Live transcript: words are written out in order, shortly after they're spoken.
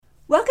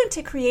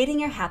to Creating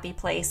Your Happy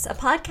Place, a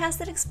podcast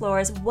that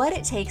explores what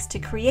it takes to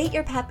create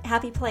your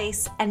happy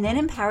place and then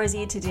empowers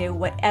you to do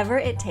whatever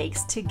it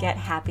takes to get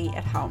happy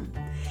at home.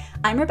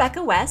 I'm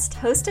Rebecca West,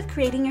 host of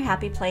Creating Your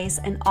Happy Place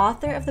and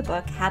author of the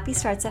book Happy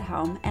Starts at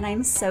Home, and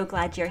I'm so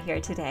glad you're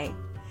here today.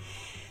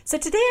 So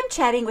today I'm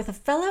chatting with a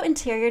fellow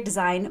interior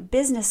design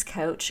business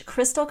coach,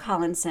 Crystal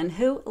Collinson,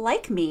 who,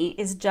 like me,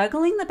 is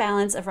juggling the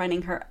balance of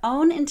running her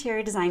own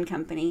interior design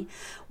company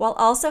while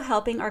also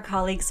helping our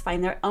colleagues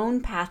find their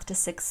own path to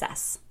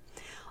success.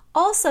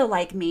 Also,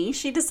 like me,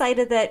 she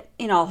decided that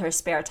in all her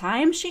spare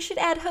time, she should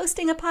add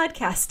hosting a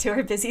podcast to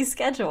her busy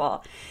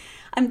schedule.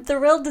 I'm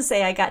thrilled to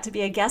say I got to be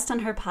a guest on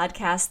her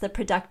podcast, The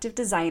Productive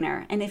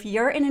Designer, and if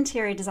you're an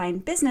interior design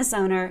business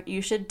owner,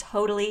 you should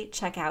totally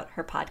check out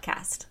her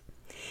podcast.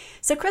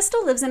 So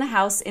Crystal lives in a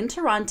house in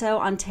Toronto,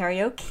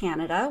 Ontario,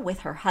 Canada,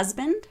 with her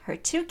husband, her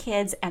 2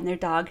 kids, and their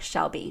dog,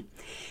 Shelby.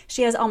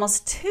 She has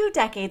almost 2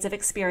 decades of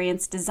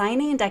experience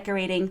designing and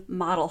decorating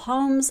model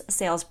homes,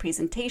 sales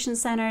presentation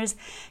centers,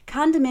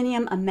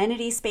 condominium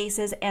amenity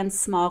spaces, and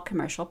small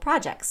commercial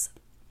projects.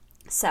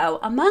 So,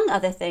 among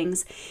other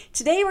things,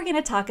 today we're going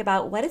to talk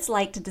about what it's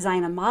like to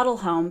design a model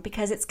home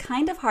because it's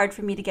kind of hard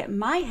for me to get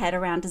my head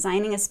around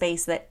designing a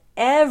space that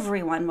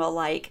everyone will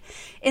like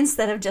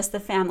instead of just the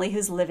family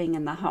who's living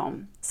in the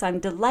home. So I'm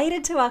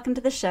delighted to welcome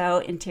to the show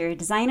interior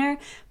designer,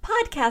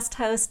 podcast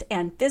host,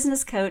 and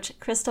business coach,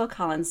 Crystal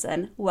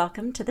Collinson.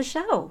 Welcome to the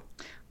show.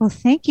 Well,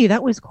 thank you.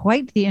 That was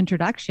quite the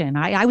introduction.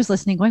 I was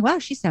listening going, wow,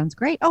 she sounds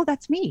great. Oh,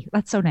 that's me.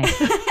 That's so nice.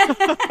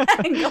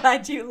 I'm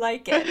glad you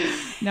like it.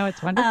 No,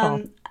 it's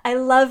wonderful. I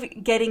love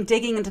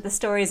digging into the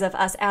stories of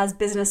us as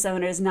business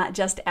owners, not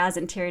just as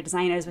interior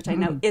designers, which I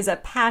know is a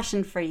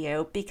passion for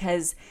you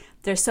because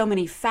there's so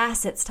many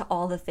facets to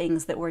all the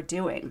things that we're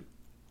doing.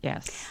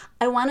 Yes.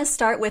 I want to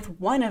start with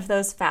one of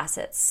those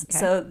facets. Okay.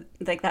 So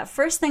like that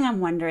first thing I'm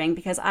wondering,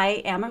 because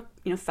I am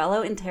a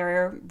fellow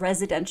interior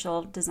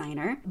residential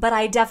designer, but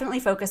I definitely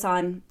focus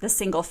on the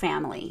single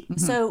family.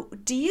 Mm-hmm. So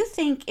do you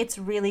think it's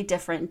really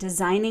different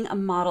designing a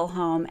model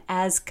home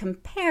as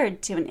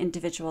compared to an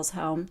individual's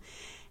home?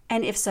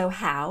 And if so,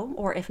 how?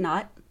 Or if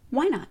not,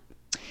 why not?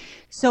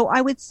 So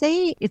I would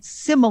say it's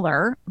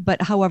similar,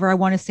 but however, I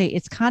want to say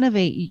it's kind of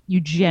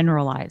you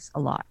generalize a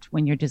lot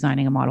when you're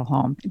designing a model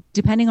home.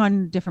 Depending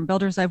on different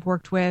builders I've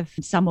worked with,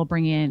 some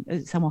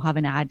will have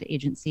an ad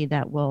agency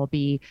that will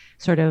be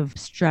sort of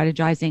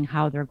strategizing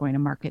how they're going to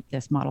market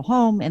this model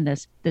home and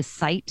this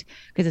site,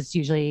 because it's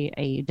usually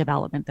a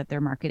development that they're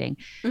marketing.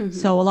 Mm-hmm.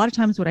 So a lot of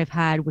times what I've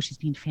had, which has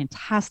been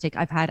fantastic,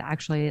 I've had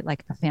actually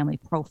like a family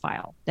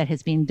profile that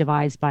has been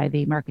devised by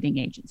the marketing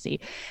agency.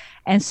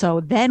 And so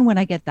then when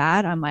I get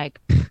that, I'm like,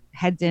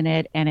 heads in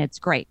it, and it's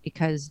great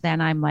because then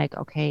I'm like,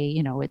 okay,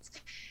 it's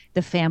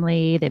the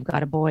family. They've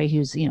got a boy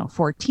who's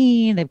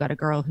 14. They've got a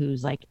girl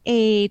who's like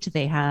 8.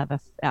 They have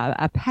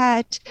a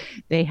pet.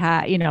 They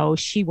have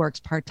she works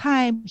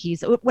part-time.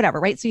 He's whatever,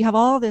 right? So you have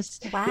all this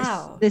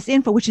this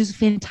info, which is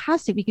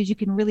fantastic because you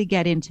can really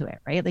get into it,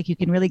 right? Like you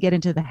can really get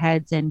into the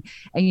heads and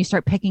you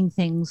start picking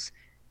things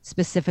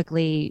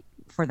specifically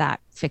for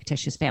that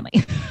fictitious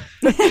family.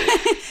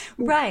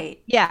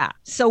 Right. Yeah.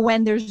 So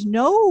when there's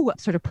no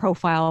sort of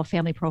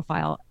family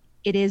profile,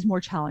 it is more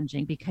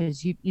challenging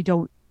because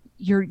you're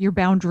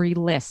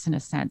boundaryless in a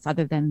sense,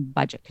 other than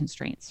budget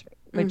constraints,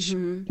 which,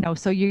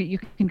 so you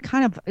can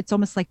kind of, it's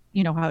almost like,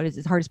 how it is.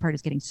 The hardest part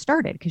is getting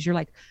started because you're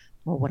like,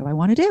 well, what do I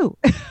want to do?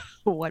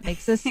 What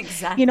makes this,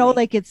 exactly.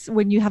 Like it's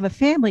when you have a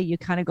family, you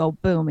kind of go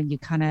boom and you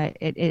kind of,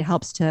 it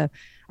helps to,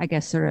 I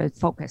guess, sort of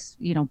focus,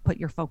 put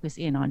your focus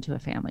in onto a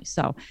family.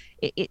 So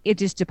it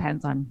just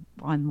depends on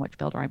which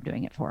builder I'm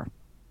doing it for.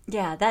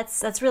 Yeah,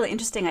 that's really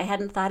interesting. I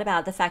hadn't thought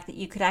about the fact that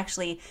you could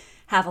actually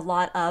have a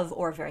lot of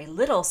or very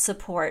little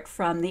support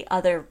from the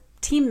other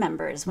team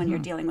members when you're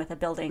dealing with a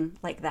building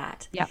like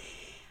that. Yeah.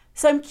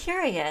 So I'm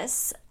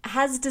curious,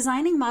 has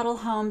designing model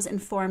homes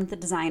informed the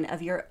design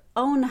of your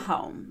own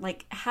home?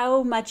 Like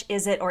how much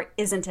is it or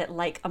isn't it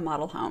like a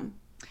model home?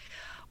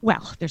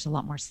 Well, there's a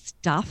lot more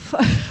stuff.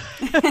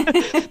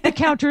 The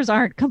counters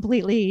aren't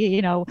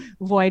completely,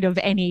 void of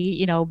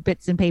any,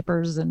 bits and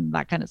papers and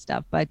that kind of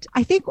stuff. But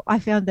I think I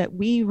found that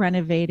we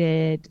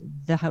renovated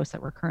the house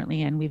that we're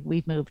currently in.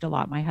 We've moved a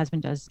lot. My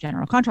husband does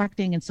general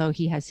contracting, and so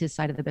he has his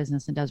side of the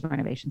business and does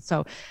renovations.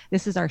 So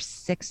this is our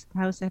 6th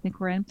house I think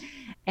we're in.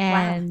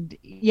 And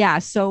yeah,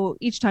 so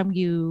each time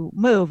you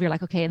move, you're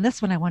like, okay, and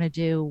this one I want to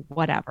do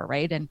whatever,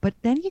 right? But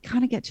then you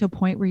kind of get to a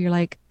point where you're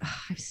like,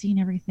 I've seen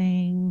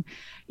everything.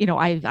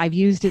 I've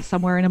used it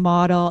somewhere in a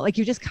model. Like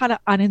you're just kind of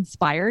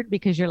uninspired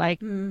because you're like,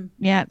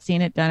 yeah,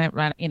 seen it, done it,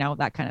 run,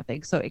 that kind of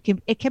thing. So it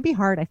can be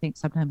hard, I think,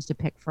 sometimes to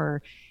pick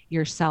for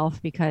yourself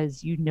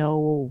because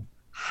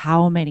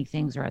how many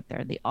things are out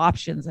there, the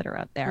options that are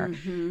out there.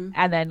 Mm-hmm.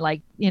 And then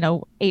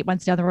 8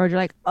 months down the road, you're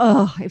like,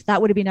 oh, if that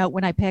would have been out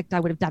when I picked, I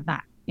would have done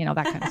that,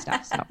 that kind of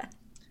stuff. So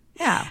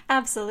yeah,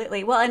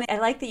 absolutely. Well, and I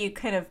like that you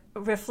kind of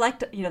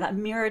reflect, that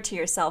mirror to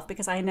yourself,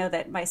 because I know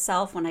that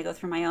myself, when I go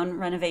through my own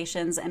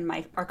renovations and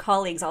our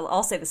colleagues, I'll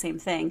all say the same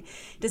thing.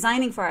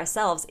 Designing for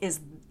ourselves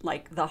is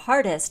like the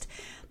hardest.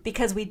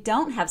 because we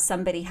don't have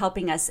somebody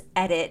helping us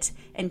edit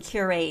and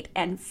curate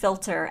and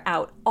filter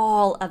out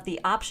all of the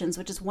options,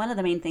 which is one of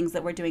the main things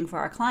that we're doing for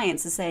our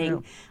clients, is saying,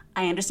 True.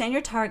 I understand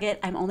your target.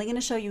 I'm only going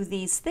to show you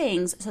these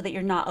things so that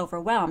you're not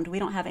overwhelmed. We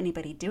don't have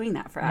anybody doing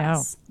that for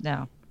us.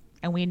 No.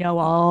 And we know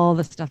all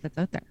the stuff that's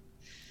out there.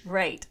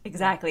 Right,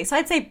 exactly. So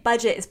I'd say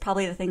budget is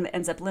probably the thing that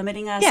ends up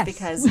limiting us, Yes.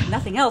 because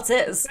nothing else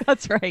is.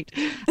 That's right.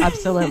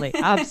 Absolutely.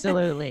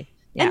 Absolutely.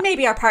 Yeah. And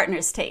maybe our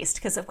partner's taste,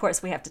 because of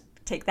course we have to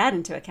take that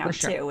into account For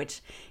sure. too,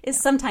 which is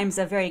sometimes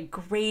a very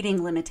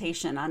grating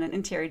limitation on an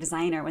interior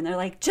designer when they're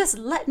like, just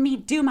let me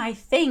do my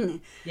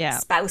thing, Yeah.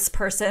 spouse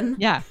person.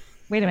 Yeah.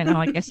 Wait a minute. No,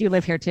 I guess you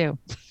live here too.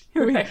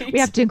 Right. We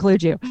have to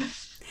include you.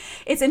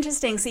 It's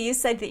interesting. So you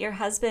said that your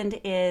husband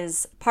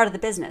is part of the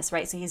business,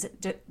 right? So he's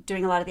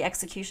doing a lot of the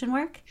execution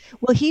work?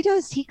 Well,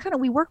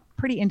 we work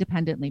pretty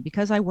independently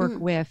because I work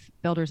with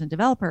builders and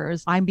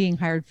developers. I'm being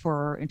hired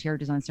for interior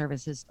design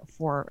services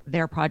for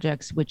their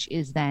projects, which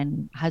is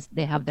then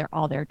they have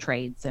all their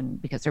trades,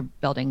 and because they're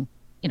building,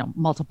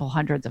 multiple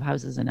hundreds of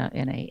houses in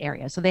a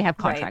area. So they have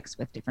contracts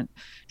with different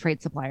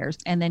trade suppliers.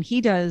 And then he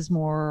does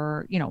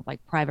more,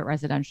 like private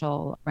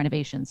residential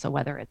renovations. So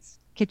whether it's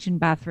kitchen,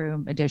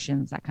 bathroom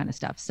additions, that kind of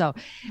stuff. So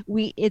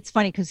it's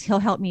funny because he'll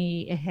help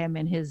me, him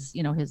and his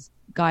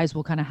guys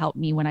will kind of help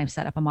me when I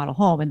set up a model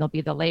home, and they'll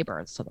be the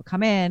laborers. So they'll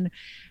come in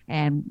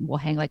and we'll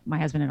hang, like my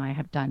husband and I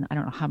have done, I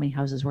don't know how many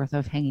houses worth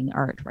of hanging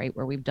art, right?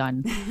 Where we've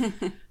done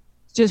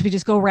we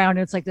just go around and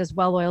it's like this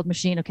well-oiled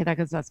machine. Okay,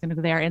 that's going to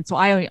go there. And so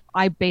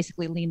I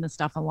basically lean the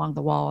stuff along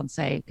the wall and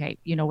say, okay,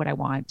 you know what I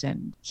want.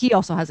 And he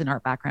also has an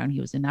art background. He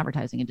was in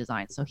advertising and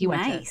design. So he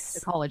went to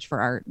college for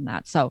art and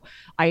that. So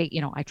I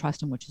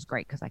trust him, which is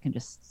great because I can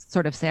just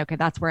sort of say, okay,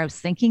 that's where I was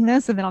thinking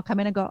this. And then I'll come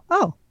in and go,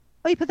 oh,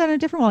 you put that on a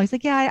different wall. He's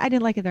like, yeah, I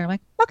didn't like it there. I'm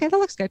like, okay, that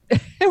looks good.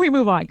 And we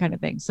move on, kind of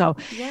thing. So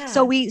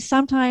we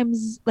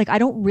sometimes, like, I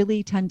don't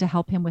really tend to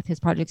help him with his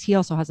projects. He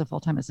also has a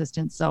full-time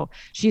assistant. So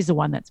she's the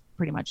one that's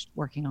pretty much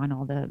working on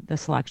all the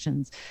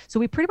selections. So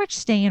we pretty much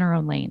stay in our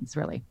own lanes,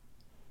 really.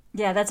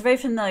 Yeah, that's very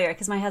familiar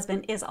because my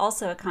husband is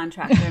also a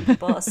contractor and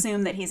people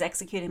assume that he's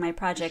executing my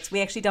projects.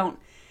 We actually don't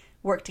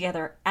work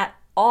together at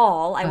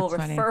all. I will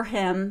refer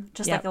him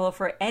just like I will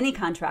for any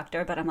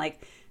contractor, but I'm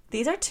like,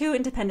 these are two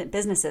independent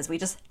businesses. We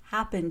just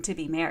happen to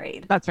be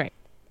married. That's right.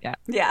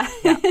 Yeah.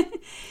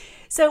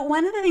 So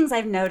one of the things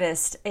I've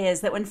noticed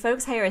is that when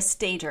folks hire a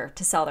stager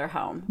to sell their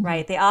home,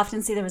 right, they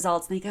often see the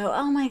results and they go,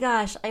 oh my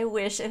gosh, I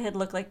wish it had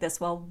looked like this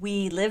while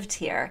we lived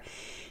here.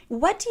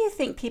 What do you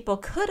think people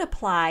could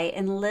apply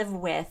and live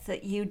with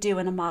that you do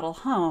in a model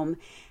home?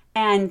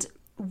 And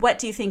what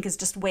do you think is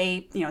just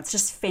it's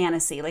just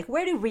fantasy? Like,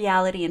 where do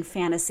reality and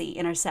fantasy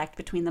intersect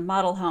between the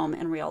model home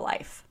and real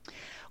life?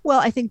 Well,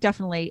 I think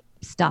definitely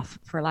stuff,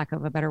 for lack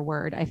of a better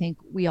word. I think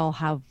we all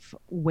have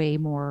way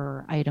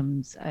more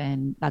items,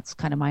 and that's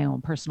kind of my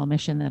own personal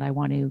mission that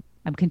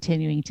I'm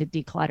continuing to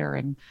declutter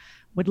and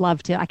would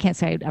love to. I can't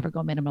say I'd ever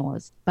go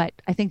minimalist, but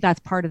I think that's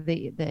part of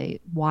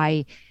the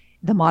why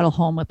the model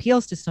home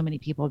appeals to so many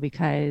people,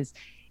 because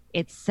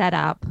it's set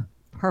up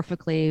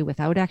perfectly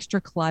without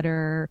extra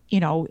clutter,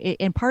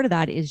 and part of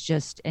that is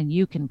just, and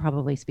you can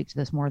probably speak to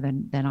this more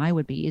than I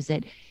would be, is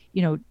that,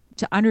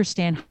 to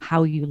understand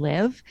how you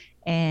live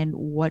and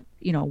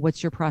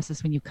what's your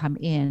process when you come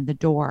in the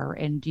door,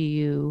 and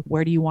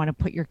where do you want to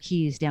put your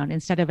keys down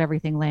instead of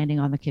everything landing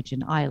on the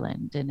kitchen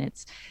island. And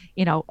it's,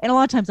 and a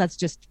lot of times that's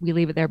just, we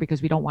leave it there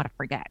because we don't want to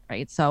forget.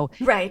 Right. So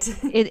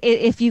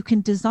if you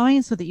can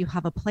design so that you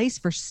have a place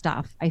for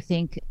stuff, I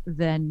think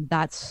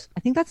that's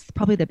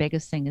probably the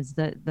biggest thing, is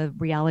the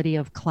reality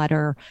of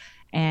clutter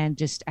and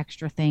just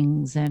extra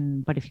things.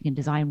 But if you can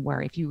design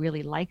where, if you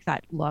really like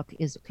that look,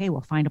 is okay, we'll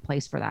find a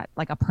place for that,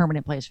 like a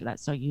permanent place for that.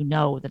 So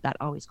that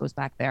always goes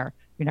back there.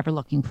 You're never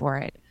looking for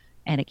it,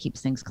 and it keeps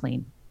things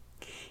clean.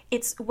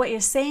 It's what you're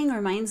saying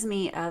reminds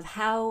me of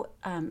how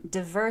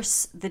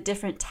diverse the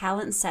different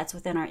talent sets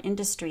within our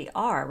industry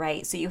are,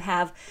 right? So you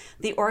have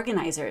the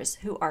organizers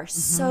who are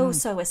so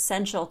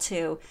essential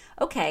to,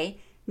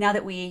 okay, now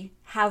that we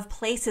have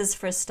places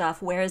for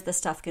stuff, where is the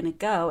stuff going to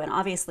go? And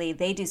obviously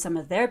they do some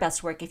of their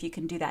best work if you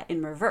can do that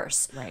in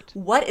reverse. Right.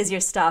 What is your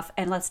stuff?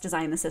 And let's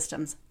design the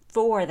systems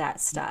for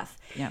that stuff.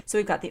 Yeah. So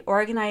we've got the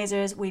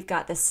organizers, we've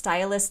got the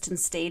stylists and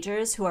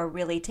stagers who are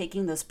really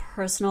taking those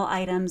personal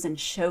items and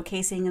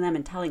showcasing them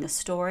and telling a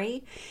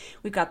story.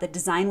 We've got the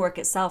design work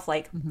itself,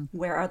 like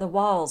where are the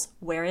walls?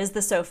 Where is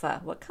the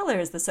sofa? What color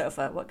is the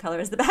sofa? What color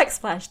is the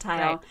backsplash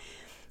tile?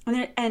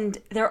 Right. And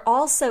they're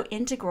all so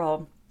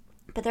integral,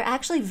 but they're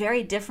actually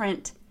very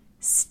different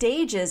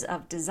stages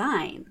of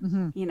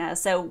design.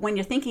 So when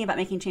you're thinking about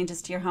making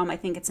changes to your home, I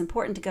think it's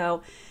important to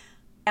go,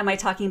 am I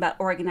talking about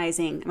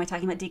organizing? Am I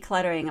talking about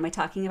decluttering? Am I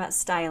talking about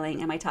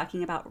styling? Am I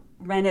talking about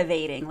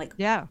renovating?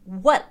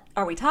 What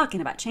are we talking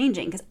about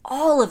changing? Because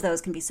all of those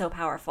can be so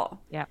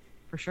powerful. Yeah,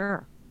 for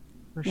sure.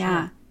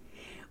 Sure.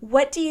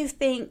 What do you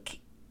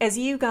think, as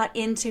you got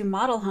into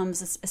model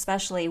homes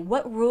especially,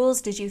 what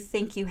rules did you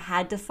think you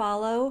had to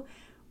follow?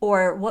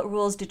 Or what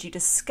rules did you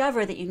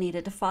discover that you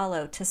needed to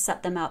follow to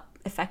set them up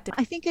effectively?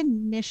 I think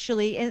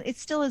initially, and it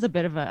still is a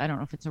bit of I don't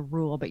know if it's a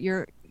rule, but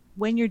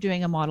when you're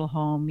doing a model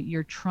home,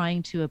 you're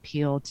trying to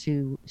appeal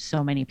to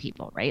so many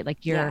people, right? Like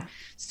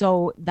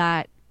so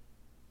that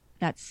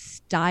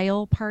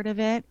style part of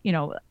it,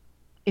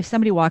 if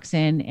somebody walks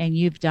in and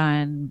you've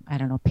done, I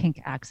don't know,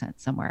 pink accent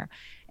somewhere,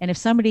 and if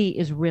somebody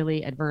is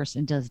really adverse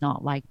and does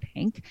not like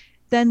pink,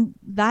 then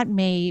that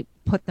may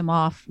put them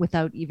off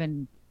without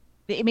even,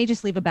 it may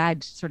just leave a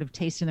bad sort of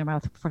taste in their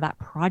mouth for that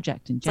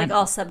project in general. Like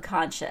all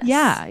subconscious.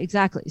 Yeah,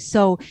 exactly.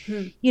 So,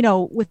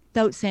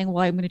 without saying,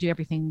 well, I'm going to do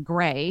everything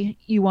gray,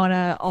 you want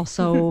to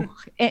also,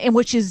 and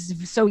which is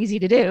so easy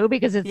to do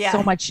because it's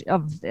so much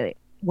of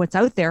what's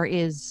out there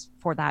is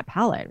for that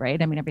palette,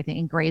 right? I mean, everything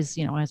in grays,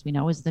 as we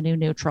know, is the new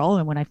neutral.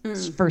 And when I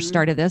first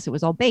started this, it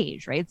was all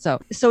beige, right? So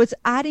it's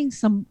adding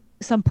some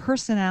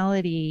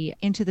personality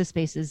into the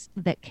spaces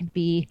that can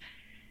be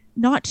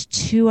not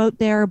too out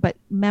there, but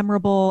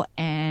memorable.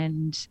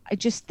 And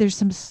there's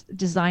some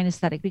design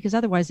aesthetic, because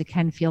otherwise it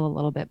can feel a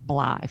little bit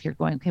blah if you're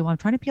going, okay, well, I'm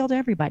trying to appeal to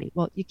everybody.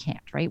 Well, you can't,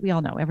 right? We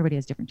all know everybody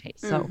has different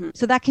tastes.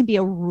 So that can be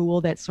a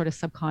rule that's sort of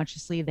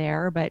subconsciously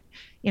there. But,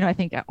 I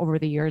think over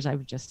the years,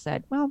 I've just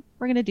said, well,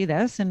 we're going to do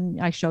this. And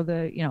I show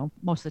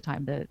most of the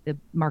time the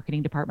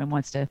marketing department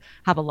wants to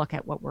have a look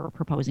at what we're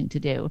proposing to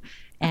do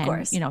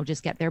and,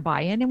 just get their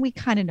buy-in. And we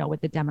kind of know what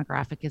the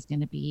demographic is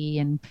going to be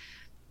and,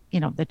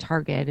 the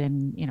target,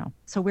 and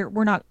so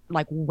we're not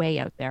like way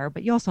out there,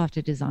 but you also have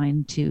to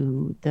design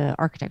to the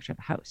architecture of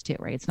the house too,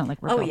 right? It's not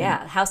like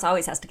the house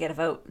always has to get a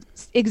vote.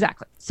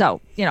 Exactly. So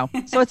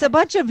so it's a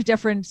bunch of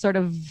different sort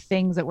of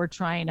things that we're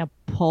trying to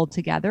pull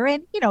together.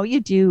 And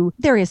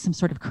there is some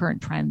sort of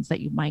current trends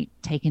that you might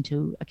take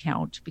into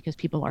account because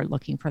people are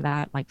looking for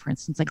that, like for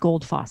instance, like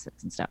gold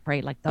faucets and stuff,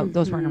 right? Like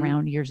those weren't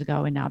around years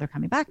ago and now they're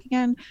coming back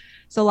again.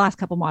 So last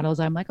couple models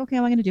I'm like, okay,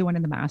 well, I'm going to do one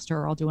in the master,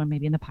 or I'll do one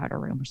maybe in the powder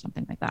room or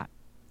something like that.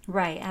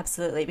 Right,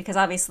 absolutely. Because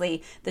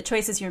obviously the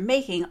choices you're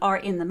making are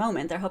in the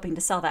moment. They're hoping to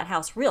sell that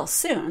house real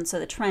soon, so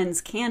the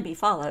trends can be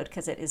followed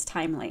because it is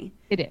timely.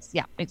 It is.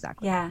 Yeah,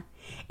 exactly. Yeah.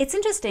 It's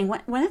interesting.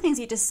 One of the things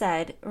you just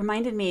said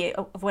reminded me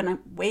of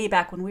way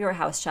back when we were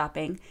house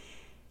shopping.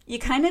 You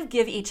kind of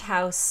give each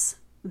house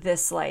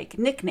this like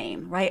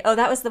nickname, right? Oh,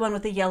 that was the one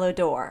with the yellow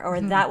door,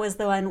 or that was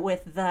the one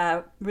with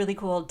the really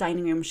cool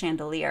dining room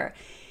chandelier.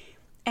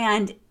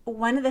 And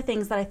one of the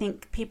things that I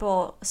think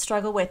people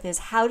struggle with is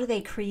how do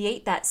they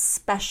create that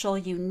special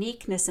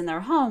uniqueness in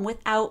their home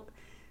without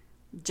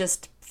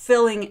just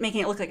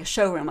making it look like a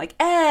showroom. Like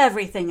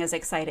everything is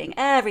exciting.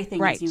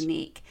 Everything is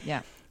unique.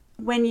 Yeah.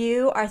 When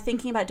you are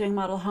thinking about doing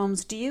model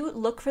homes, do you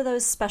look for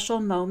those special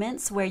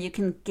moments where you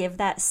can give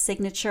that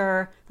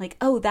signature, like,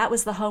 oh, that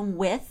was the home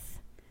with?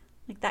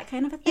 Like that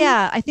kind of a thing?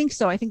 Yeah, I think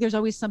so. I think there's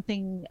always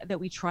something that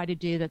we try to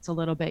do that's a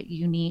little bit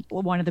unique.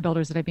 One of the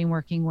builders that I've been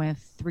working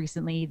with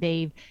recently,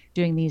 they've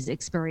doing these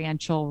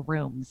experiential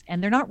rooms,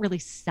 and they're not really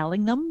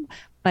selling them,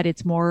 but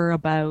it's more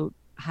about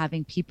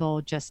having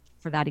people just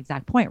for that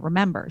exact point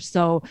remember.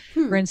 So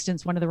for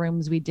instance, one of the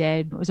rooms we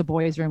did, it was a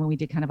boys room, and we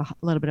did kind of a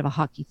little bit of a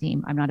hockey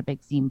theme. I'm not a big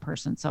theme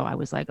person, so I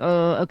was like,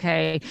 oh,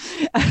 okay.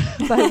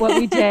 But what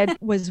we did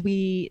was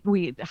we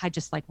had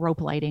just like rope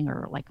lighting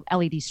or like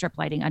LED strip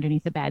lighting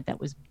underneath the bed that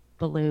was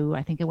blue.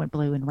 I think it went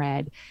blue and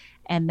red.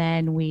 And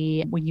then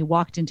when you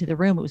walked into the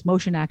room, it was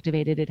motion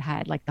activated. It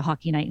had like the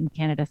Hockey Night in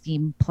Canada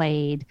theme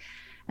played.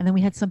 And then we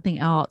had something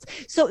else.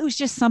 So it was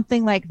just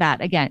something like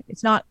that. Again,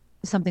 it's not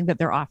something that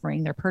they're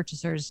offering their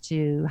purchasers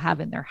to have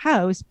in their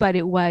house, but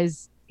it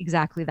was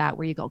exactly that,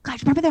 where you go,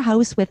 gosh, remember their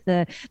house with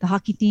the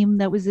hockey theme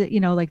that was, like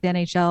the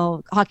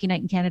NHL Hockey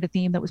Night in Canada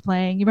theme that was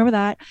playing? You remember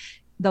that?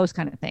 Those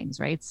kind of things,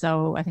 right?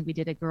 So I think we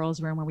did a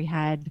girls' room where we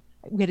had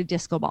a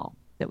disco ball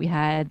that we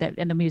had that,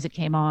 and the music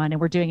came on,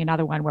 and we're doing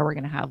another one where we're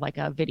going to have like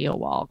a video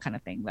wall kind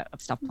of thing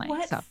of stuff playing.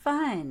 What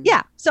fun.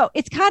 Yeah. So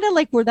it's kind of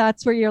like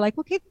that's where you're like,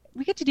 okay,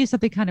 we get to do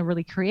something kind of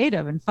really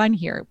creative and fun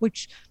here,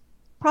 which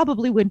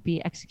probably wouldn't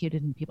be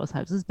executed in people's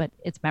houses, but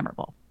it's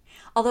memorable.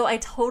 Although I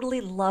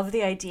totally love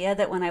the idea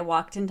that when I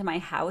walked into my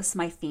house,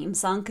 my theme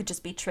song could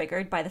just be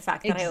triggered by the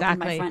fact that I opened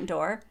my front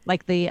door.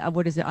 Like the,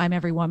 what is it? I'm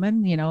Every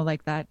Woman,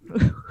 like that.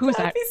 Who is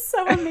that? That'd be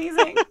so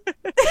amazing.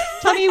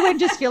 Tell me you wouldn't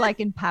just feel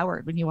like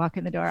empowered when you walk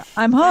in the door.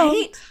 I'm home.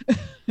 Right.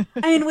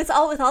 I mean, with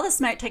all the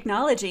smart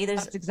technology,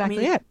 that's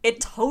exactly it.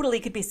 It totally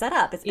could be set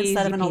up.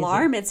 Instead of an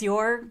alarm, it's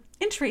your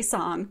entry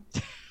song.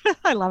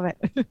 I love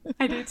it.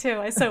 I do too.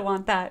 I so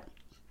want that.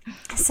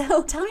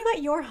 So tell me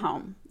about your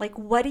home. Like,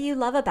 what do you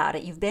love about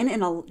it?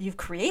 You've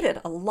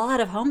created a lot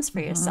of homes for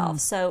yourself.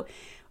 So,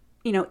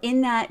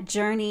 in that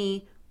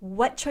journey,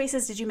 what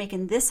choices did you make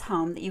in this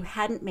home that you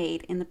hadn't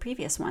made in the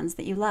previous ones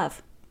that you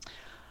love?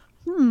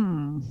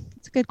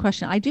 It's a good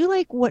question. I do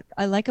like, what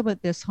I like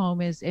about this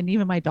home is, and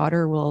even my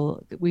daughter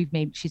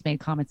she's made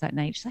comments that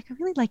night. She's like, I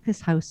really like this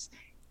house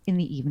in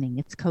the evening.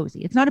 It's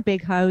cozy. It's not a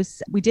big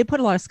house. We did put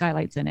a lot of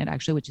skylights in it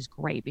actually, which is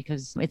great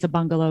because it's a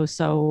bungalow.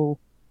 So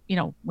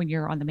when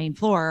you're on the main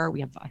floor, we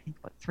have, I think,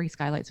 about 3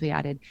 skylights we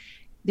added.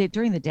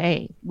 During the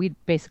day, we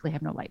basically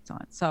have no lights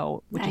on.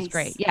 So, which is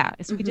great. Yeah.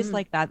 So we just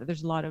like that.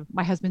 There's a lot of,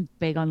 my husband's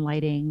big on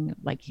lighting.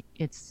 Like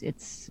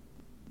it's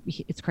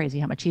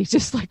crazy how much he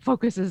just like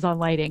focuses on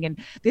lighting and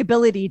the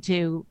ability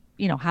to,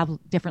 have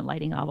different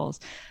lighting levels.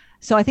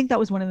 So I think that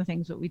was one of the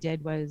things that we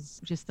did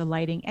was just the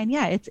lighting. And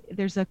yeah,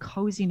 there's a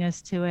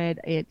coziness to it.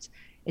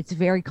 It's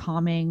very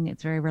calming.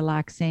 It's very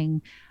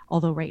relaxing.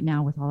 Although right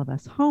now with all of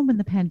us home in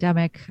the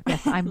pandemic,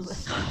 yes, I'm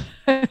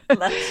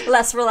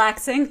less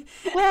relaxing.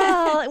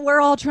 Well, we're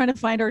all trying to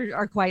find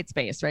our quiet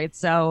space, right?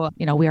 So,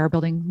 we are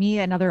building me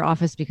another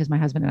office because my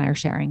husband and I are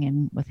sharing,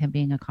 and with him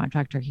being a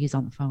contractor, he's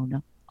on the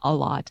phone a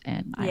lot,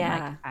 and I'm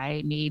like,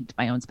 I need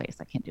my own space.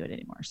 I can't do it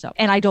anymore. So,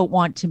 and I don't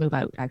want to move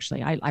out.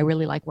 Actually, I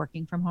really like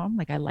working from home.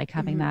 Like I like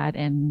having that,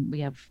 and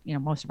we have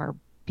most of our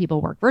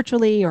people work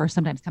virtually or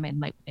sometimes come in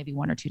like maybe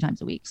 1 or 2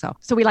 times a week. So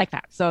we like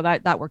that. So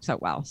that works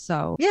out well.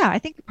 So yeah, I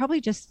think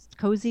probably just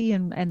cozy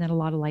and then a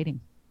lot of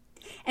lighting.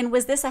 And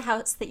was this a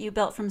house that you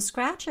built from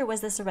scratch, or was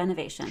this a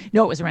renovation?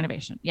 No, it was a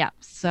renovation. Yeah.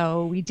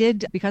 So we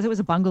did, because it was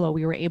a bungalow,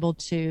 we were able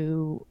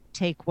to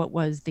take what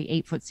was the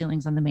 8-foot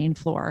ceilings on the main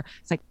floor.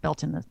 It's like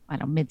built in the,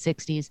 mid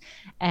 60s.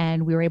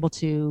 And we were able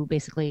to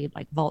basically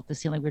like vault the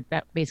ceiling. We'd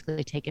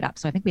basically take it up.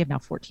 So I think we have now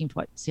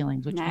 14-foot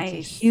ceilings, which makes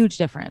a huge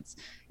difference.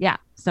 Yeah.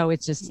 So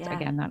it's just,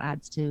 again, that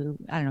adds to,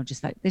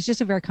 just that there's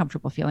just a very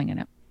comfortable feeling in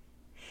it.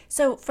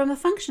 So from a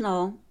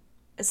functional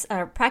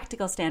or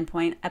practical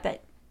standpoint, I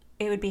bet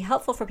it would be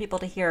helpful for people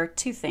to hear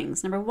 2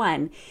 things. Number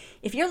one,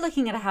 if you're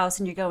looking at a house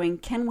and you're going,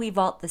 can we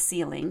vault the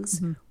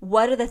ceilings?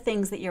 What are the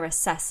things that you're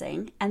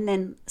assessing? And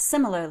then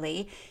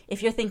similarly,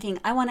 if you're thinking,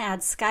 I want to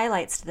add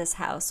skylights to this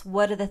house,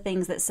 what are the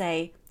things that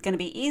say going to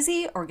be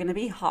easy or going to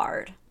be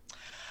hard?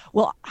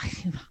 Well,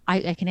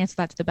 I can answer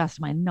that to the best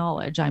of my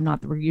knowledge. I'm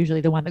not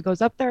usually the one that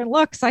goes up there and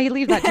looks. I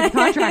leave that to the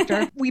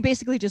contractor. We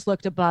basically just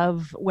looked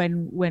above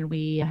when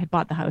we had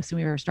bought the house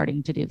and we were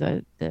starting to do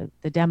the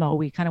demo.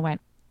 We kind of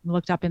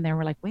looked up in there.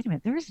 We're like, wait a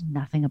minute, there is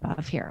nothing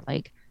above here.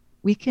 Like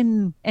we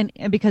can, and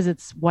because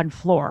it's one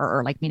floor,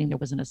 or like meaning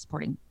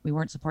we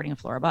weren't supporting a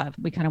floor above.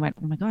 We kind of went,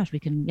 oh my gosh, we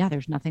can,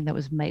 there's nothing that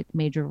was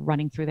major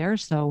running through there.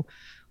 So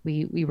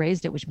we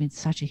raised it, which made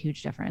such a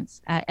huge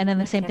difference. And then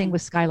the same thing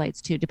with skylights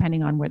too,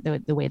 depending on where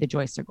the way the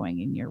joists are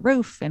going in your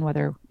roof and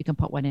whether you can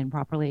put one in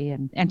properly,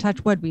 and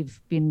touch wood, we've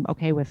been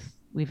okay with.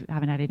 We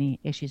haven't had any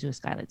issues with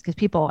skylights, because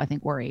people, I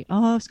think, worry,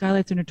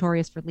 skylights are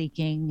notorious for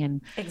leaking, and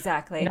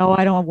exactly,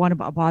 I don't want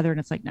to bother. And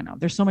it's like, no,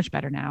 they're so much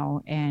better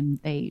now. And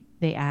they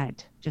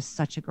add just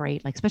such a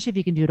great, like, especially if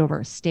you can do it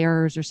over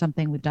stairs or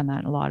something. We've done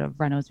that in a lot of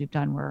renos we've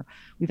done where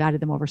we've added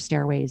them over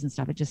stairways and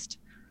stuff.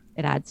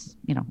 It adds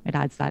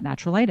that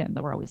natural light in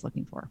that we're always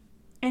looking for.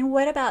 And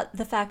what about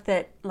the fact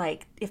that,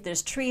 like, if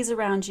there's trees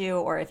around you,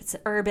 or if it's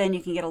urban,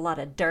 you can get a lot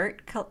of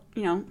dirt,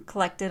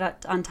 collected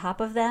on top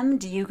of them.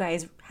 Do you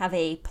guys have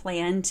a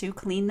plan to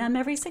clean them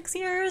every 6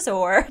 years,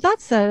 or?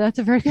 That's a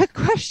very good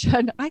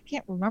question. I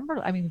can't remember.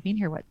 I mean, we've been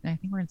here, I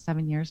think we're in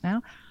 7 years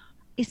now.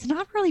 It's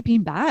not really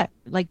been bad.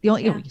 Like the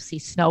only, you see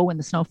snow when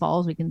the snow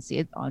falls, we can see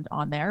it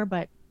on there,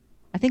 but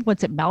I think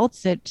once it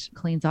melts, it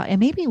cleans out.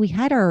 And maybe we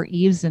had our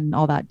eaves and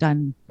all that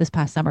done this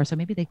past summer. So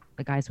maybe the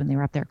guys, when they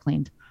were up there,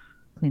 cleaned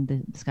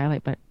the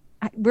skylight, but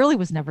it really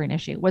was never an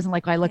issue. It wasn't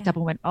like I looked up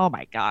and went, oh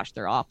my gosh,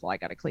 they're awful, I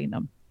got to clean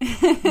them.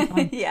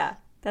 Yeah,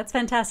 that's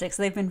fantastic.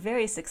 So they've been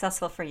very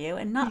successful for you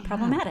and not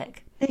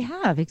problematic. They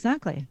have,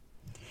 exactly.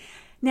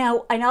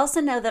 Now, I also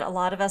know that a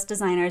lot of us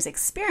designers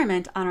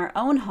experiment on our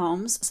own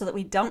homes so that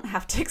we don't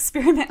have to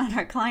experiment on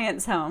our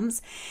clients'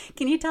 homes.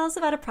 Can you tell us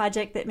about a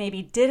project that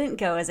maybe didn't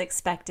go as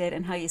expected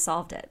and how you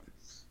solved it?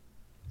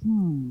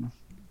 I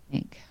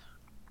think.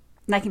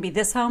 And that can be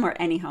this home or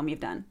any home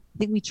you've done. I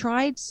think we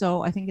tried.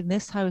 So I think in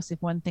this house,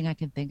 if one thing I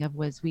can think of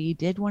was we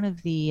did one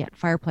of the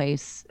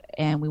fireplace,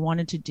 and we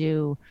wanted to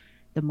do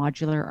the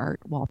modular art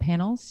wall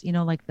panels,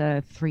 like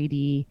the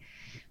 3D.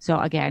 So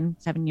again,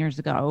 7 years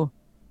ago,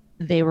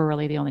 they were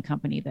really the only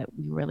company that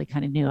we really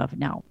kind of knew of.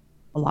 Now,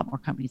 a lot more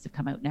companies have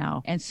come out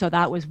now. And so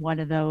that was one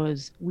of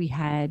those, we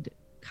had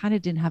kind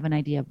of didn't have an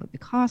idea of what the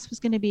cost was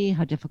going to be,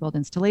 how difficult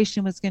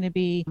installation was going to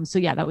be. So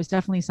yeah, that was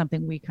definitely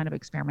something we kind of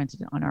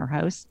experimented on our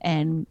house,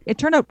 and it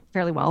turned out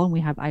fairly well.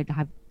 And I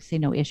have say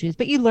no issues,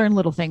 but you learn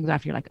little things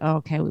after. You're like, oh,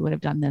 okay, we would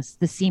have done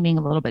the seaming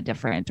a little bit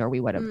different, or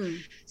we would have.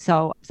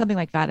 So something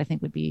like that, I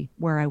think, would be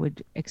where I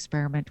would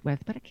experiment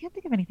with, but I can't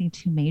think of anything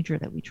too major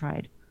that we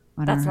tried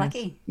on That's our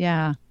lucky. house.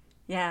 Yeah.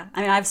 Yeah.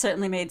 I mean, I've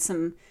certainly made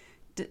some,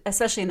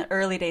 especially in the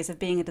early days of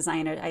being a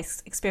designer, I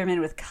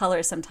experimented with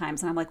colors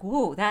sometimes, and I'm like,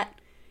 whoa, that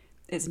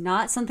is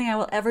not something I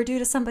will ever do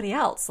to somebody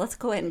else. Let's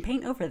go ahead and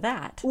paint over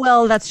that.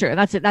 Well, that's true.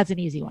 That's it. That's an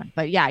easy one.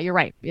 But yeah, you're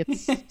right.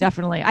 It's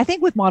definitely, I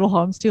think with model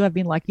homes too, I've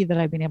been lucky that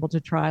I've been able to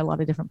try a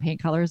lot of different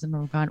paint colors, and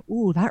we've gone,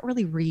 ooh, that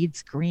really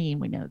reads green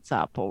when it's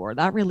up, or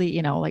that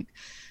really, like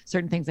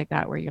certain things like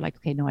that, where you're like,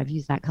 okay, no, I've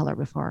used that color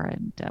before,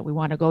 and we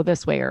want to go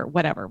this way, or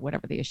whatever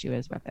the issue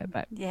is with it.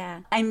 But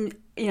yeah, I'm,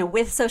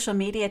 with social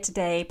media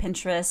today,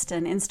 Pinterest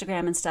and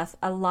Instagram and stuff,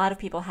 a lot of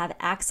people have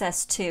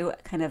access to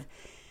kind of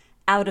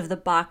out of the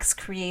box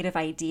creative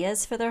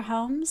ideas for their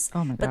homes.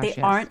 Oh my gosh, but they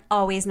aren't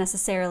always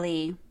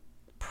necessarily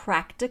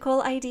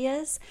practical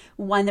ideas.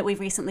 One that we've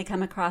recently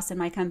come across in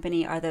my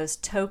company are those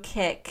toe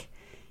kick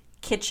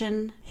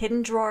kitchen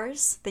hidden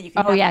drawers that you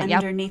can have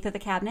underneath of the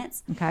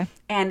cabinets. Okay.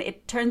 And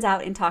it turns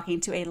out, in talking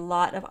to a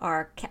lot of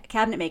our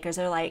cabinet makers,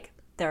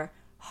 they're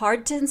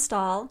hard to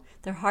install,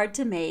 they're hard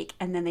to make,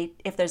 and then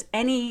if there's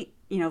any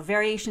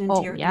variation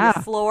into your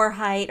floor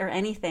height or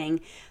anything,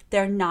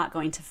 they're not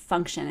going to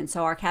function. And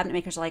so our cabinet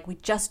makers are like,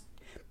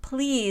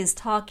 please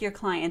talk your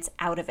clients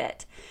out of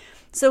it.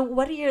 So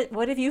what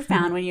have you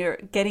found when you're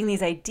getting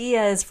these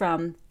ideas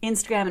from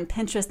Instagram and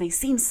Pinterest, and they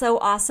seem so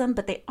awesome,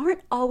 but they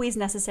aren't always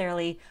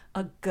necessarily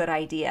a good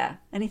idea?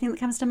 Anything that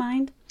comes to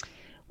mind?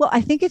 Well, I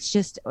think it's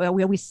just,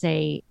 we always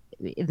say,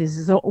 this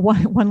is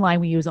one line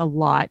we use a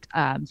lot,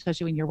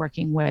 especially when you're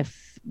working with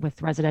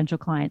residential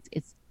clients.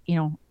 It's,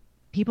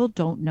 people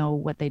don't know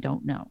what they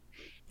don't know.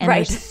 And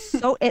right.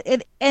 So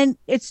and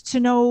it's to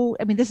know,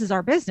 I mean, this is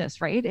our business,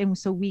 right? And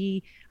so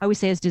I always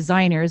say, as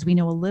designers, we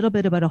know a little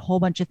bit about a whole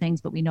bunch of things,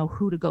 but we know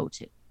who to go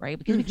to, right?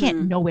 Because we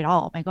can't know it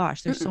all. My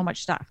gosh, there's so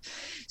much stuff.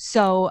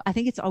 So I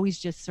think it's always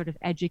just sort of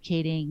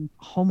educating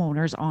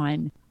homeowners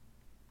on,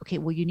 okay,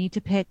 well, you need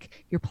to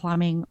pick your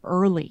plumbing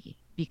early,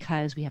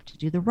 because we have to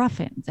do the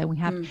rough-ins, and we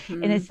have,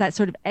 and it's that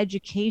sort of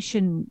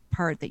education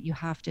part that you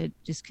have to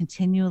just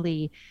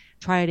continually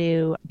try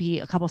to be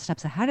a couple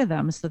steps ahead of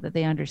them, so that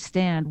they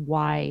understand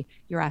why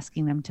you're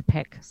asking them to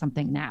pick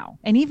something now.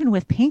 And even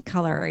with paint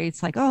color,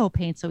 it's like, oh,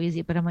 paint's so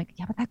easy. But I'm like,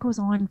 yeah, but that goes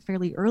on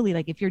fairly early.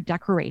 Like if you're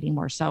decorating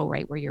more so,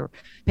 right, where you're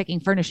picking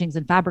furnishings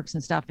and fabrics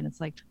and stuff, and it's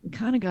like, we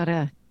kind of got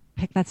to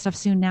pick that stuff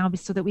soon now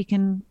so that we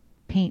can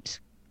paint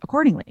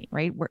accordingly,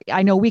 right?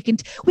 I know we can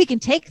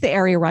take the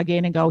area rug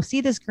in and go, see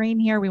this green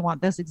here, we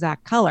want this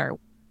exact color,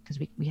 because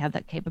we have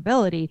that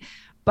capability.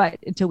 But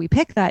until we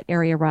pick that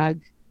area rug,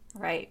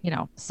 right,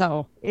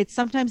 so it's,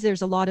 sometimes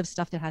there's a lot of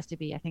stuff that has to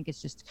be, I think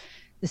it's just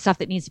the stuff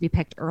that needs to be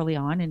picked early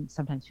on, and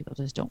sometimes people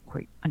just don't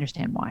quite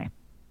understand why.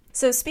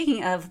 So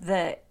speaking of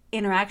the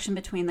interaction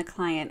between the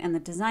client and the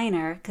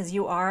designer, because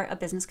you are a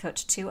business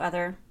coach to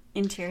other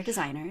interior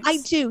designers. I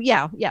do,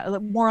 yeah,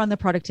 more on the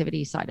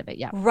productivity side of it,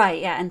 yeah.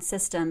 Right, yeah, and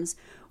systems.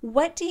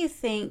 What do you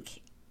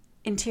think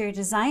interior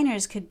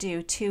designers could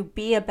do to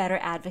be a better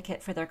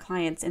advocate for their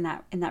clients in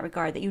that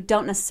regard, that you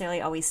don't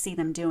necessarily always see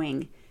them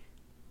doing?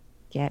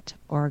 Get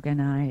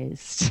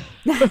organized.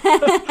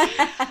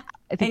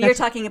 And you're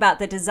talking about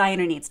the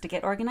designer needs to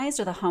get organized,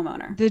 or the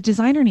homeowner? The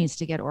designer needs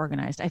to get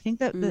organized. I think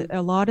that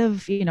a lot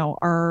of,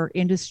 our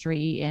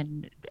industry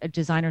and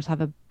designers have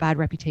a bad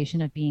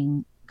reputation of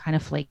being kind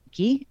of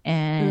flaky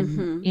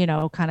and,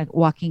 kind of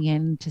walking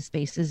into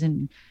spaces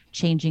and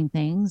changing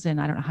things. And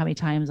I don't know how many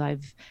times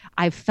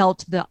I've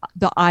felt the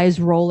eyes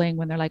rolling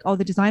when they're like, oh,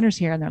 the designer's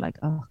here. And they're like,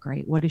 oh,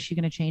 great. What is she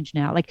going to change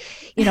now? Like,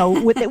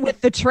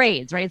 with the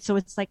trades, right? So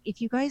it's like,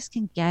 if you guys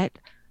can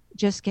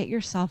just get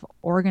yourself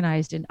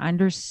organized and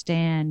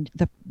understand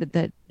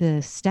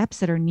the steps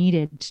that are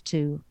needed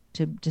to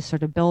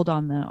sort of build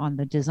on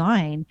the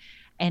design,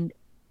 and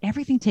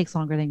everything takes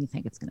longer than you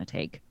think it's going to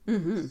take.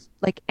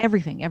 Like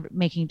everything,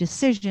 making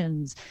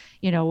decisions,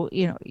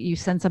 you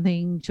send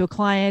something to a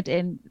client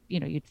and,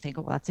 you'd think,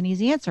 oh, well, that's an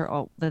easy answer.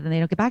 Oh, then they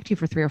don't get back to you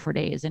for 3 or 4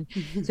 days. And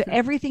so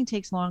everything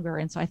takes longer.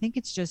 And so I think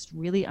it's just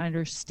really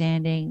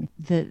understanding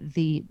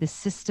the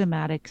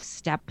systematic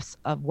steps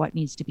of what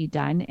needs to be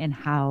done, and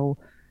how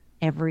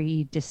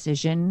every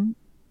decision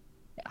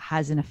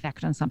has an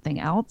effect on something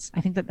else.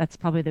 I think that's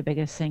probably the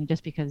biggest thing,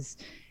 just because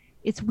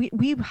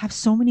we have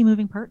so many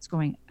moving parts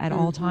going at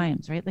all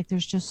times, right? Like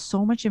there's just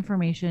so much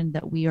information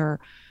that we are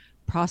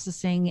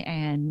processing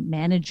and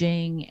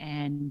managing,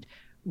 and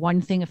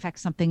one thing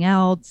affects something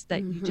else,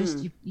 that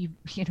you've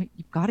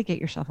got to get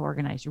yourself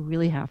organized. You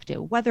really have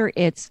to, whether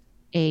it's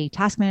a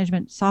task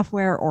management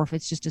software or if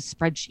it's just a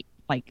spreadsheet,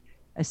 like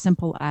as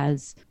simple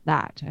as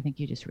that. I think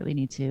you just really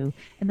need to,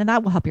 and then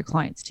that will help your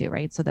clients too,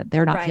 right? So that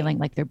they're not feeling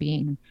like they're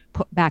being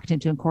backed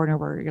into a corner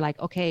where you're like,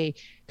 okay,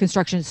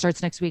 construction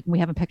starts next week and we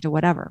haven't picked a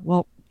whatever.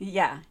 Well,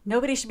 yeah,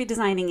 nobody should be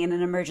designing in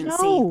an emergency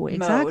exactly.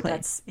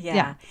 mode.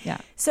 Yeah.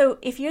 So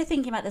if you're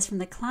thinking about this from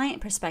the client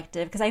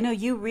perspective, because I know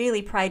you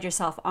really pride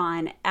yourself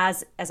on,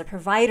 as a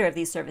provider of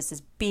these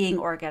services, being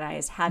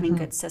organized, having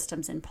good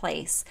systems in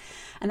place,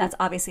 and that's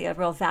obviously a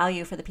real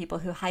value for the people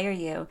who hire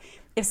you.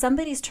 If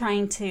somebody's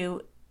trying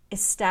to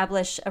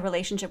establish a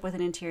relationship with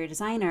an interior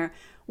designer,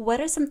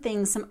 what are some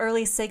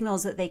early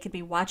signals that they could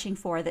be watching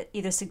for that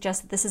either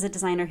suggest that this is a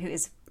designer who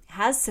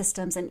has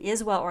systems and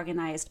is well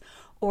organized,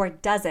 or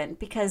doesn't?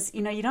 Because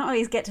you don't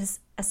always get to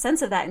a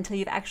sense of that until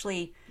you've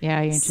actually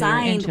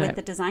signed with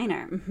the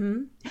designer.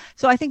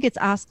 So I think it's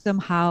ask them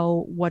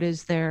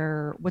what's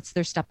their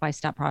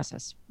step-by-step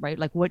process, right?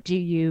 Like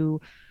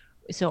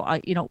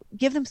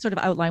give them sort of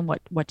outline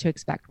what to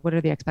expect. What are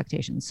the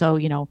expectations? So,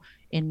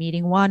 in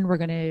meeting 1, we're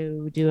going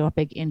to do a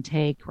big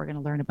intake. We're going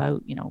to learn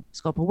about,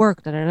 scope of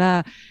work,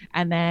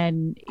 And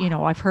then,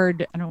 I've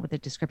heard, I don't know what the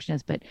description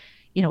is, but,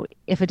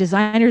 if a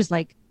designer's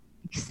like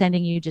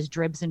sending you just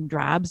dribs and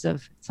drabs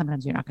of,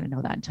 sometimes you're not going to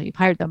know that until you've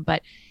hired them,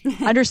 but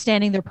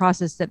understanding their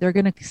process, that they're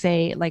going to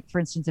say, like, for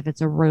instance, if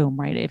it's a room,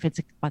 right? If it's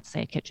let's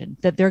say a kitchen,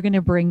 that they're going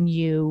to bring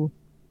you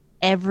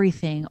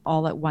everything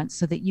all at once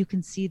so that you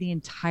can see the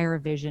entire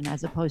vision,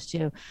 as opposed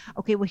to,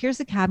 okay, well, here's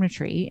the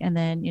cabinetry. And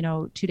then,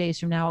 2 days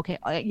from now, okay,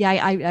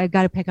 I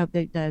got to pick up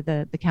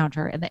the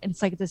counter. And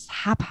it's like this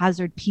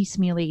haphazard,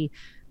 piecemeally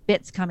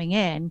bits coming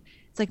in.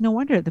 It's like, no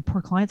wonder the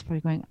poor client's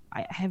probably going,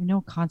 I have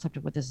no concept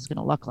of what this is going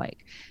to look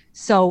like.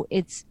 So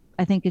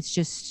I think it's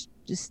just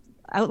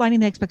outlining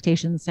the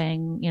expectations,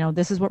 saying,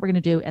 this is what we're going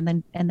to do.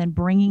 And then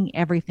bringing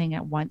everything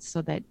at once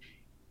so that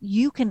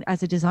you can,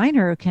 as a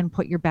designer, can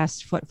put your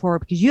best foot forward,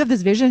 because you have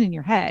this vision in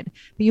your head,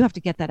 but you have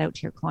to get that out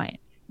to your client.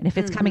 And if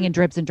it's coming in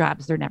dribs and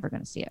drabs, they're never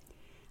going to see it.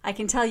 I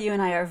can tell you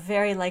and I are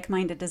very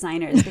like-minded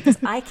designers, because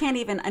I can't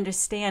even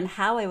understand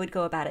how I would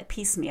go about it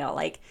piecemeal.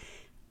 Like,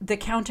 the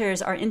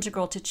counters are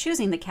integral to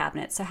choosing the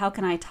cabinets. So how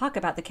can I talk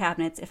about the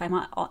cabinets if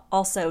I'm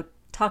also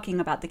talking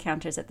about the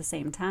counters at the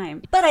same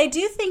time? But I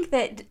do think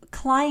that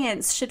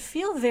clients should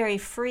feel very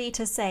free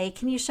to say,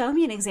 can you show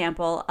me an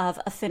example of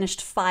a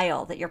finished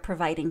file that you're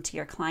providing to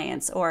your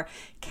clients? Or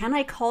can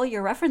I call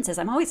your references?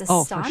 I'm always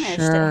astonished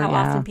at how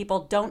often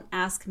people don't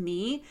ask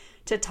me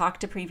to talk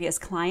to previous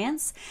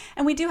clients.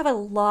 And we do have a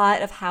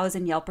lot of Houzz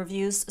and Yelp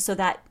reviews, so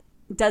that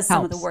does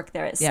some of the work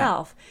there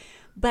itself. Yeah.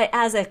 But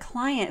as a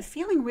client,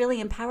 feeling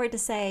really empowered to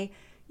say,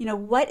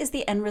 what is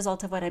the end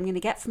result of what I'm going to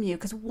get from you?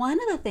 Because one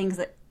of the things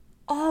that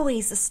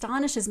always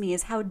astonishes me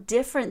is how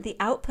different the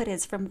output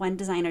is from one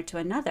designer to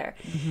another.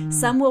 Mm-hmm.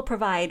 Some will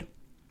provide,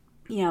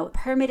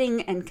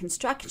 permitting and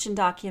construction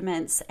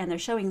documents, and they're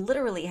showing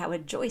literally how a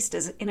joist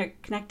is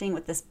interconnecting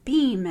with this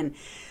beam and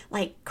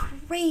like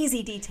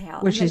crazy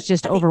detail. Which is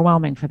just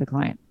overwhelming for the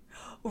client.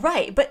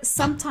 Right. But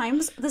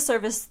sometimes the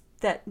service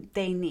that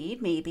they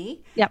need,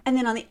 maybe. Yep. And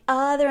then on the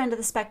other end of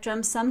the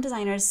spectrum, some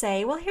designers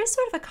say, well, here's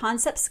sort of a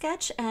concept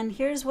sketch, and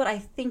here's what I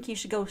think you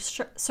should go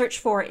search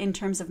for in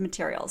terms of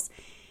materials.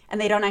 And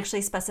they don't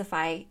actually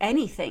specify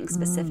anything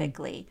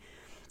specifically.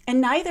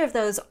 And neither of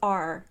those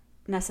are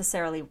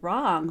necessarily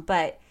wrong,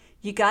 but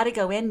you got to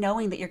go in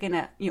knowing that you're going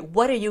to,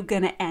 what are you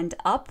going to end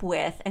up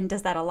with? And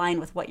does that align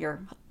with what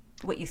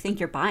you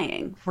think you're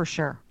buying? For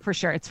sure.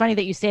 It's funny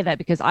that you say that,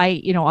 because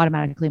I,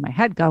 automatically in my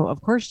head go,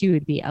 of course you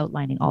would be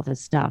outlining all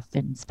this stuff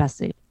and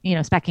speccing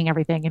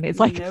everything. And it's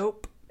like,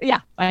 nope.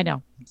 Yeah, I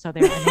know. So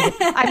there,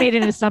 I made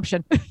an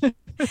assumption.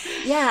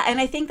 Yeah. And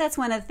I think that's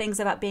one of the things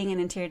about being an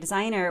interior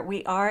designer.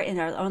 We are in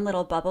our own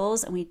little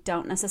bubbles, and we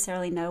don't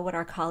necessarily know what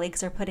our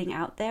colleagues are putting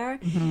out there.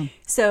 Mm-hmm.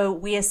 So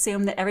we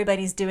assume that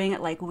everybody's doing it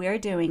like we're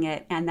doing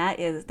it. And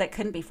that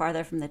couldn't be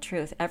farther from the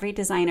truth. Every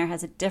designer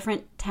has a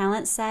different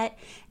talent set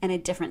and a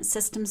different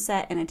system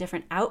set and a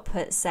different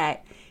output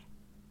set.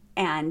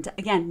 And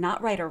again,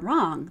 not right or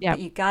wrong, but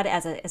you got to,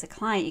 as a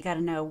client, you got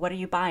to know, what are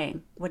you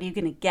buying? What are you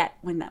going to get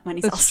when that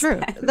money's all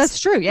spent? That's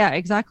true. Yeah,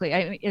 exactly.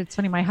 It's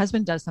funny. My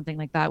husband does something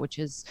like that, which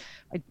is,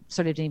 I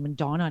sort of didn't even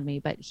dawn on me,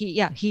 but he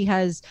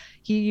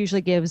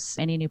usually gives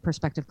any new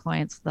prospective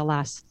clients the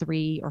last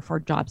 3 or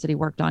 4 jobs that he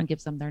worked on,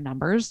 gives them their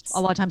numbers.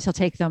 A lot of times he'll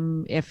take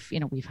them if,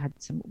 we've had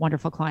some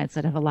wonderful clients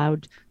that have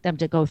allowed them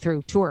to go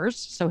through tours.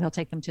 So he'll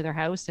take them to their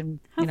house and,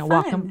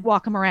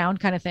 walk them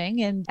around kind of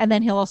thing. And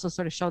then he'll also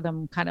sort of show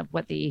them kind of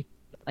what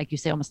like you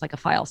say, almost like a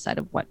file set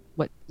of what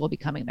will be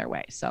coming their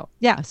way. So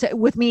yeah. So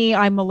with me,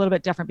 I'm a little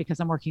bit different because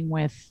I'm working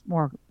with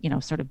more,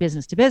 sort of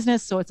business to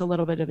business. So it's a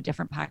little bit of a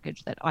different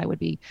package that I would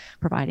be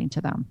providing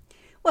to them.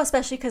 Well,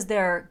 especially because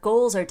their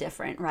goals are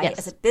different, right? Yes.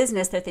 As a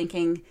business, they're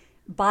thinking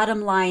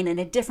bottom line in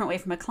a different way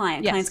from a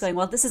client. Yes. Client's going,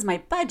 well, this is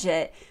my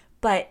budget.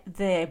 But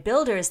the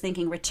builder is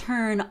thinking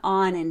return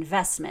on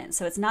investment.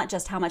 So it's not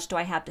just how much do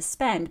I have to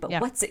spend, but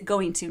what's it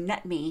going to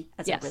net me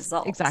as a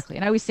result? Exactly.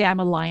 And I always say I'm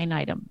a line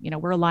item.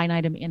 We're a line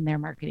item in their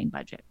marketing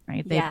budget,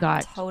 right? They've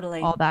got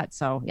all that.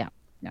 So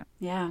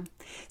yeah.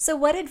 So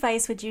what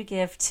advice would you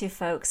give to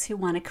folks who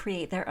want to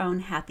create their own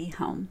happy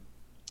home?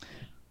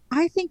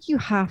 I think you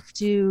have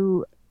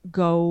to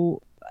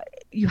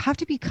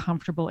be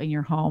comfortable in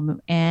your home.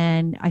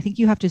 And I think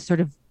you have to sort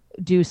of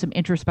do some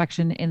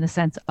introspection in the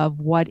sense of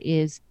what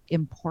is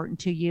important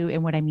to you.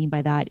 And what I mean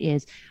by that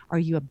is, are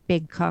you a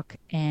big cook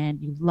and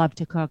you love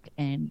to cook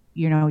and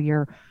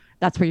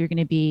that's where you're going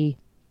to be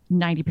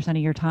 90% of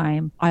your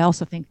time? I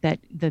also think that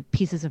the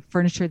pieces of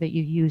furniture that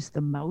you use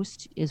the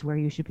most is where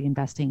you should be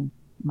investing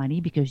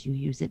money, because you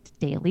use it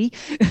daily.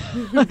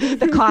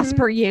 The cost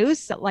per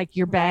use, like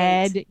your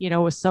bed,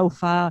 a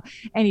sofa,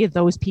 any of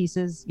those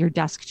pieces, your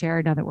desk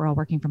chair, now that we're all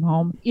working from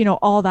home,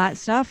 all that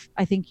stuff.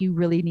 I think you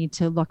really need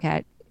to look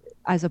at,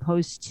 as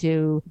opposed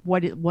to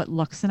what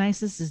looks the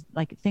nicest, is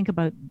like, think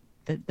about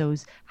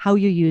those, how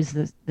you use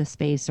the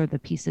space or the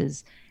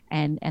pieces,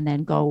 and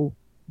then go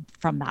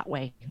from that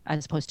way,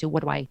 as opposed to,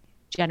 what do I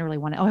generally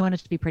want? I want it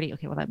to be pretty.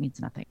 Okay, well, that means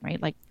nothing,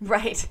 right? Like,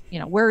 right.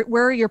 Where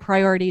are your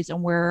priorities,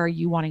 and where are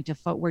you wanting to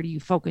where do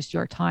you focus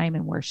your time,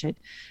 and where should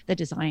the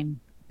design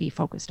be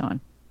focused on?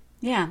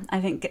 Yeah,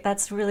 I think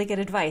that's really good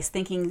advice.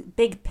 Thinking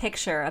big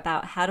picture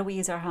about how do we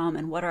use our home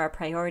and what are our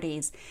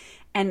priorities,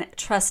 and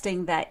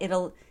trusting that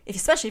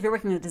especially if you're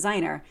working with a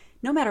designer,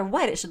 no matter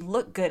what, it should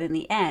look good in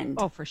the end.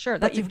 Oh, for sure.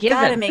 That's you've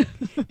got to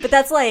but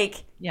that's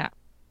like,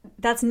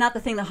 that's not the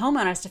thing the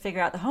homeowner has to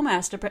figure out. The homeowner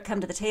has to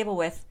come to the table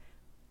with,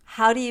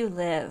 how do you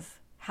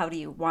live? How do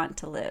you want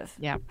to live?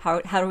 Yeah.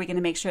 How are we going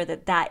to make sure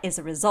that that is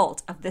a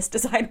result of this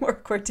design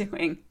work we're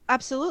doing?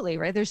 Absolutely.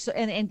 Right. There's,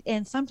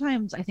 and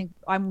sometimes I think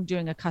I'm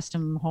doing a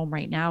custom home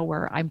right now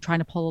where I'm trying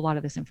to pull a lot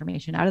of this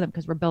information out of them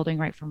because we're building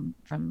right from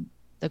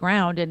the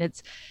ground. And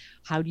it's,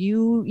 how do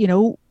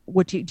you,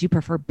 what do you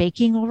prefer,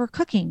 baking over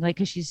cooking? Like,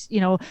 cause she's,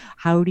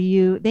 how do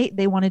you,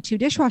 they wanted 2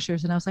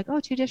 dishwashers. And I was like, oh,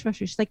 2 dishwashers.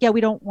 She's like, yeah,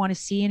 we don't want to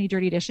see any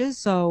dirty dishes.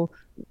 So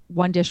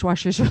one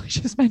dishwasher is really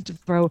just meant to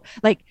throw,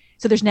 like,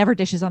 so there's never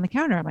dishes on the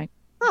counter. I'm like,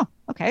 oh,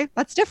 okay,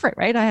 that's different,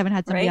 right? I haven't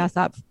had somebody ask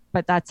that,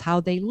 but that's how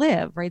they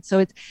live, right?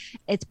 So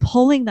it's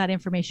pulling that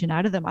information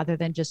out of them other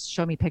than just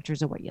show me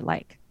pictures of what you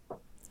like.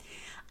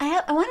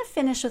 I want to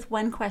finish with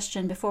one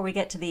question before we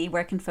get to the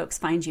where can folks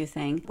find you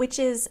thing, which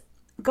is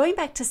going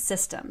back to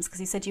systems, because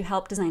you said you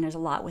help designers a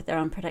lot with their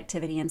own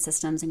productivity and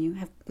systems, and you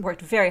have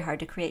worked very hard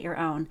to create your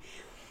own.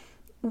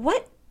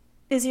 What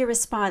is your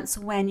response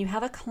when you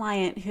have a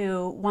client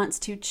who wants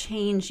to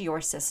change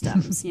your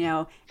systems,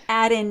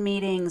 add in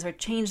meetings or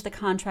change the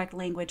contract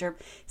language or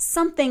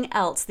something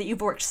else that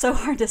you've worked so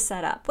hard to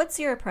set up? What's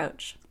your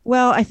approach?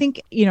 Well, I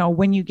think,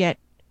 when you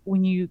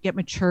get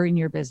mature in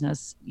your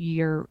business,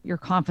 your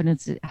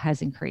confidence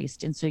has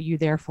increased. And so you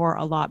therefore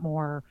a lot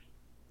more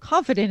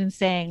confident in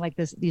saying like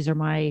these are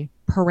my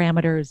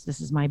parameters. This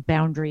is my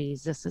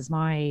boundaries. This is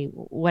my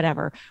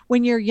whatever.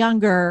 When you're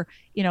younger,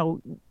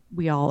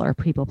 we all are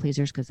people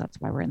pleasers because that's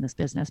why we're in this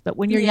business. But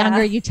when you're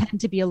younger, you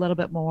tend to be a little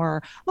bit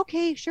more,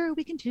 okay, sure,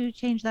 we can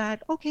change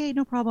that. Okay,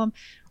 no problem.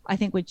 I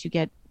think once you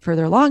get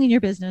further along in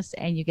your business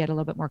and you get a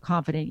little bit more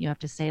confident, you have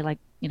to say like,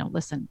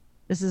 listen,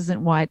 this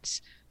isn't what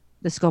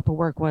the scope of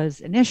work was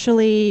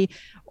initially,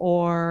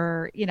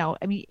 or,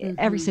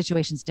 every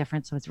situation's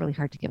different. So it's really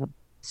hard to give a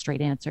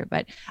straight answer.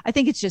 But I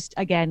think it's just,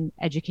 again,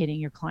 educating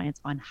your clients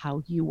on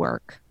how you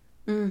work.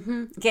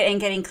 Mm-hmm.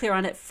 Getting clear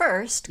on it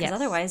first, because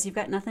otherwise you've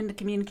got nothing to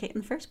communicate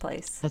in the first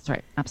place. That's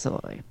right.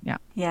 Absolutely. Yeah.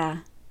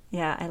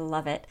 Yeah, I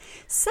love it.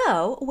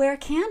 So where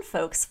can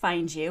folks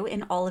find you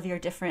in all of your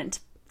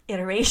different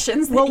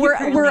iterations? Well,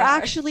 we're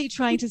actually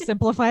trying to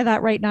simplify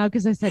that right now,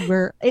 because I said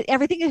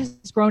everything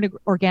has grown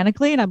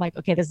organically, and I'm like,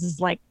 okay, this is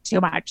like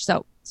too much.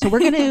 So we're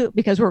going to,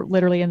 because we're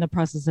literally in the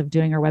process of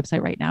doing our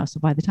website right now. So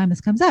by the time this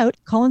comes out,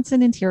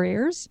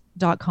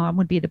 collinsoninteriors.com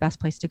would be the best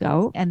place to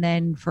go. And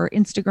then for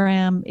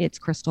Instagram, it's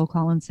Crystal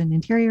Collinson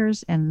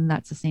Interiors. And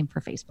that's the same for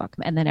Facebook.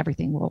 And then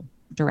everything will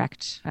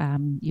direct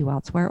you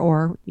elsewhere,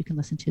 or you can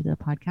listen to the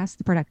podcast,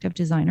 The Productive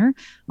Designer,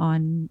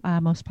 on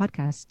most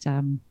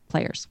podcast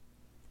players.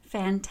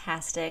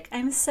 Fantastic.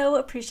 I'm so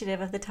appreciative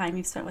of the time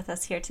you've spent with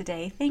us here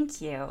today. Thank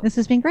you. This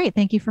has been great.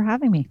 Thank you for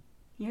having me.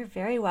 You're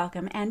very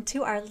welcome. And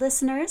to our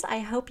listeners, I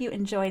hope you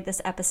enjoyed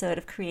this episode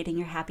of Creating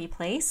Your Happy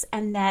Place,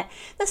 and that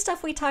the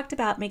stuff we talked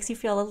about makes you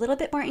feel a little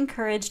bit more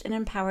encouraged and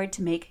empowered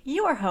to make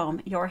your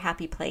home your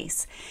happy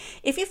place.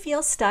 If you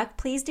feel stuck,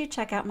 please do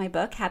check out my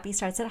book, Happy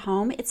Starts at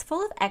Home. It's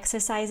full of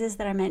exercises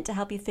that are meant to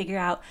help you figure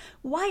out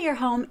why your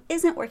home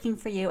isn't working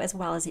for you as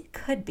well as it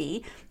could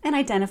be, and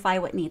identify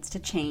what needs to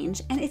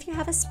change. And if you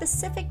have a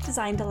specific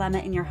design dilemma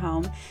in your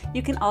home,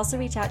 you can also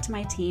reach out to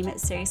my team at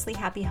Seriously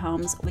Happy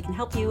Homes. We can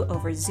help you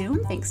over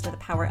Zoom, thanks to the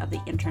power of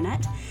the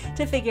internet,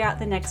 to figure out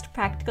the next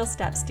practical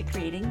steps to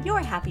creating your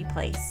happy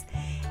place.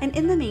 And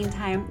in the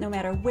meantime, no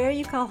matter where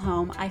you call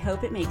home, I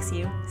hope it makes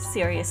you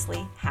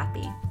seriously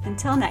happy.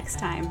 Until next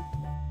time.